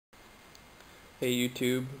Hey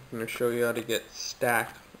YouTube, I'm going to show you how to get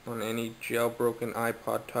stack on any jailbroken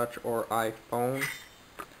iPod Touch or iPhone.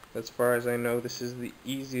 As far as I know, this is the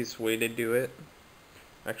easiest way to do it.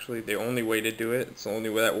 Actually, the only way to do it. It's the only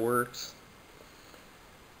way that works.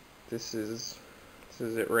 This is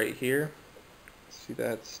it right here. See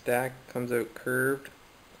that stack comes out curved.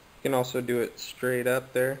 You can also do it straight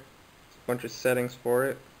up there. There's a bunch of settings for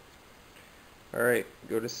it. Alright,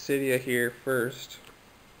 go to Cydia here first.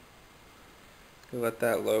 Let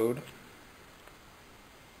that load.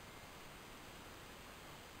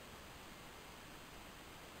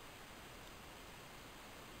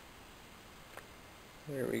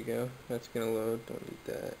 There we go. That's gonna load. Don't need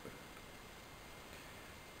that.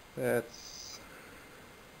 That's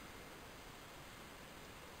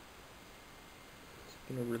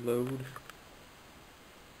gonna reload.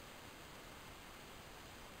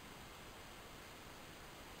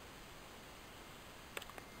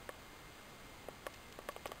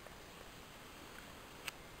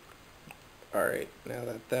 Alright, now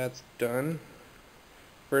that that's done,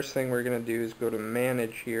 first thing we're going to do is go to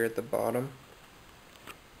manage here at the bottom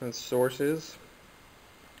and sources.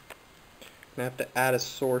 You're going to have to add a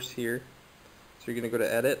source here, so you're going to go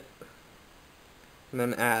to edit and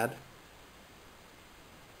then add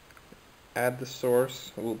the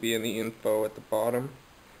source. It will be in the info at the bottom.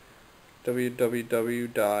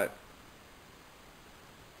 www.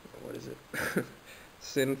 What is it?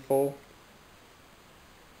 Sinful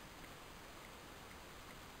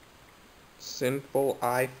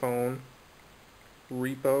iPhone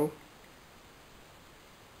repo.com.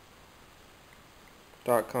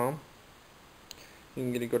 You're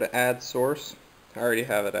going to go to add source. I already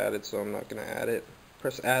have it added, so I'm not going to add it.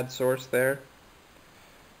 Press add source there.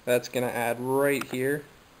 That's going to add right here.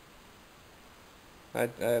 I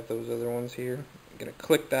have those other ones here. I'm going to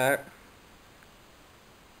click that.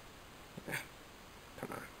 Come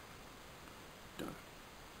on. Done.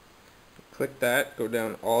 Click that. Go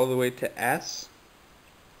down all the way to S.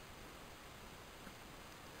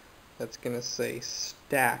 That's going to say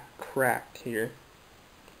stack cracked here.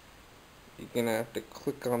 You're going to have to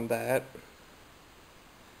click on that.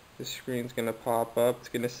 The screen's going to pop up. It's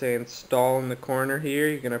going to say install in the corner here.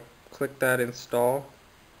 You're going to click that install.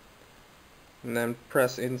 And then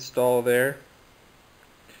press install there.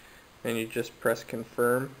 And you just press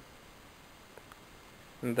confirm.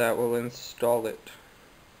 And that will install it.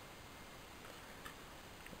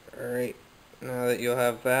 Alright, now that you'll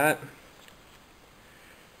have that,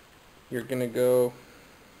 you're going to go,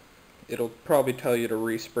 it'll probably tell you to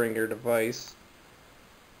respring your device.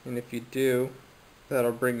 And if you do,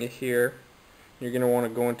 that'll bring you here. You're going to want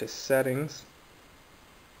to go into settings.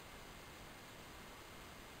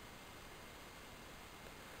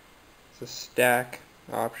 It's a stack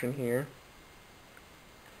option here.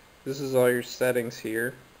 This is all your settings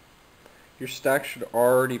here. Your stack should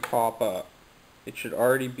already pop up. It should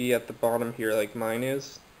already be at the bottom here like mine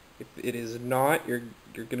is. If it is not, you're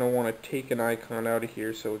going to want to take an icon out of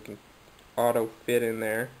here so it can auto fit in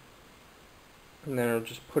there. And then it'll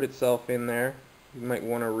just put itself in there. You might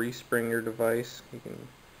want to respring your device. You can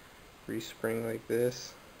respring like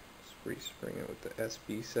this. Just respring it with the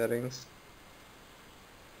SB settings.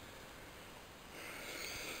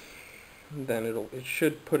 And then it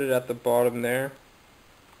should put it at the bottom there.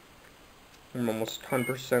 I'm almost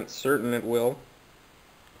 100% certain it will.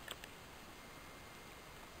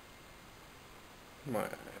 I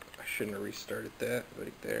shouldn't have restarted that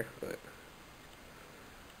right there, but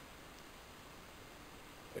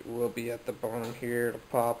it will be at the bottom here. It'll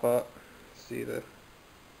pop up. See the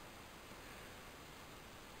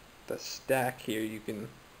stack here. You can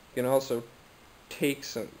also take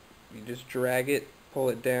some. You just drag it, pull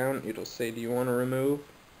it down. It'll say, do you want to remove?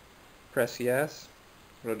 Press yes.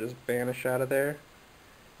 It'll just vanish out of there.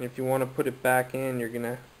 And if you want to put it back in, you're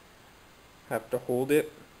gonna have to hold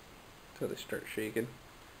it until they start shaking.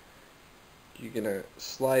 You're gonna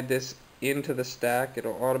slide this into the stack.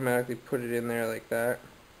 It'll automatically put it in there like that.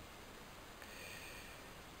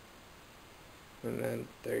 And then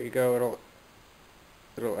there you go.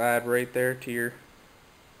 It'll add right there to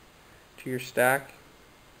your stack.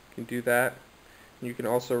 You can do that. You can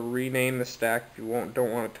also rename the stack if you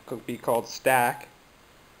don't want it to be called stack.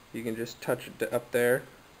 You can just touch it up there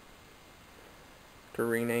to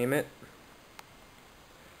rename it.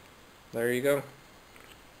 There you go.